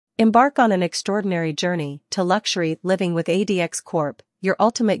Embark on an extraordinary journey to luxury living with ADX Corp, your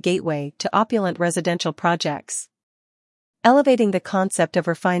ultimate gateway to opulent residential projects. Elevating the concept of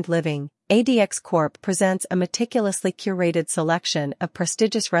refined living, ADX Corp presents a meticulously curated selection of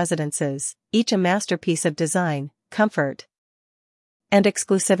prestigious residences, each a masterpiece of design, comfort, and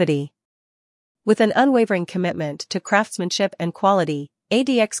exclusivity. With an unwavering commitment to craftsmanship and quality,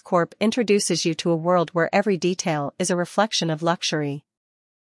 ADX Corp introduces you to a world where every detail is a reflection of luxury.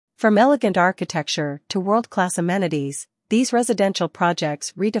 From elegant architecture to world-class amenities, these residential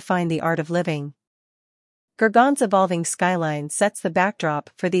projects redefine the art of living. Gurgaon's evolving skyline sets the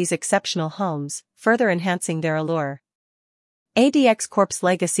backdrop for these exceptional homes, further enhancing their allure. ADX Corp's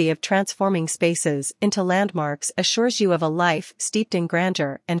legacy of transforming spaces into landmarks assures you of a life steeped in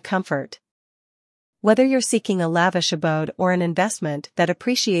grandeur and comfort. Whether you're seeking a lavish abode or an investment that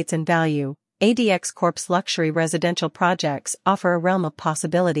appreciates in value, ADX Corp's luxury residential projects offer a realm of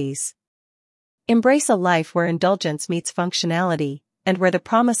possibilities. Embrace a life where indulgence meets functionality, and where the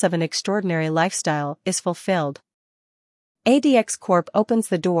promise of an extraordinary lifestyle is fulfilled. ADX Corp opens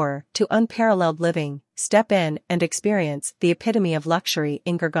the door to unparalleled living. Step in and experience the epitome of luxury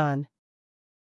in Gurgaon.